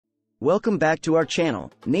Welcome back to our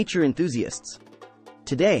channel, Nature Enthusiasts.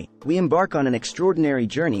 Today, we embark on an extraordinary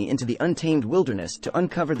journey into the untamed wilderness to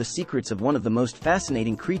uncover the secrets of one of the most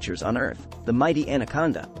fascinating creatures on Earth, the mighty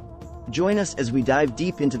anaconda. Join us as we dive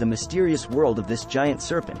deep into the mysterious world of this giant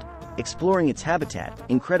serpent, exploring its habitat,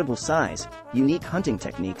 incredible size, unique hunting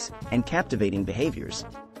techniques, and captivating behaviors.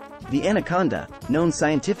 The anaconda, known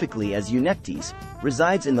scientifically as Eunectes,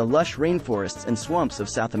 resides in the lush rainforests and swamps of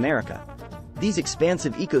South America. These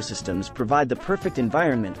expansive ecosystems provide the perfect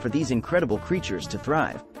environment for these incredible creatures to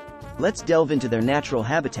thrive. Let's delve into their natural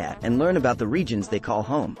habitat and learn about the regions they call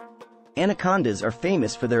home. Anacondas are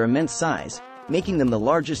famous for their immense size, making them the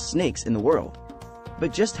largest snakes in the world.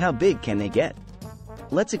 But just how big can they get?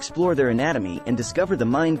 Let's explore their anatomy and discover the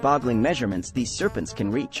mind-boggling measurements these serpents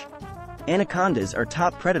can reach. Anacondas are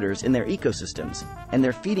top predators in their ecosystems, and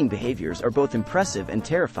their feeding behaviors are both impressive and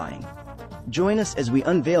terrifying. Join us as we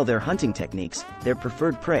unveil their hunting techniques, their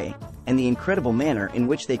preferred prey, and the incredible manner in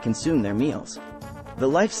which they consume their meals. The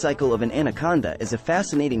life cycle of an anaconda is a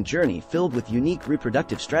fascinating journey filled with unique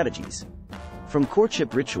reproductive strategies. From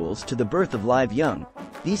courtship rituals to the birth of live young,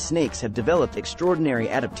 these snakes have developed extraordinary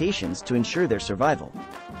adaptations to ensure their survival.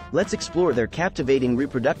 Let's explore their captivating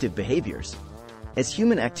reproductive behaviors. As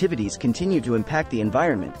human activities continue to impact the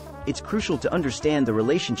environment, it's crucial to understand the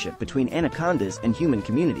relationship between anacondas and human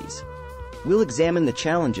communities. We'll examine the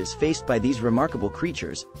challenges faced by these remarkable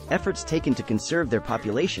creatures, efforts taken to conserve their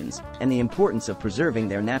populations, and the importance of preserving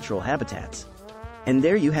their natural habitats. And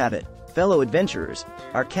there you have it, fellow adventurers,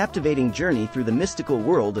 our captivating journey through the mystical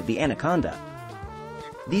world of the anaconda.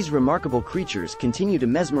 These remarkable creatures continue to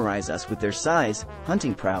mesmerize us with their size,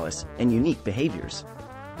 hunting prowess, and unique behaviors.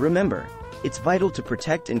 Remember, it's vital to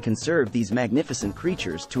protect and conserve these magnificent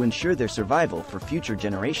creatures to ensure their survival for future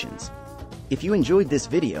generations. If you enjoyed this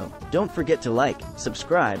video, don't forget to like,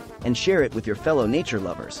 subscribe, and share it with your fellow nature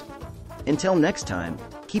lovers. Until next time,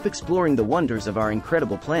 keep exploring the wonders of our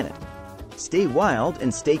incredible planet. Stay wild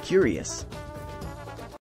and stay curious.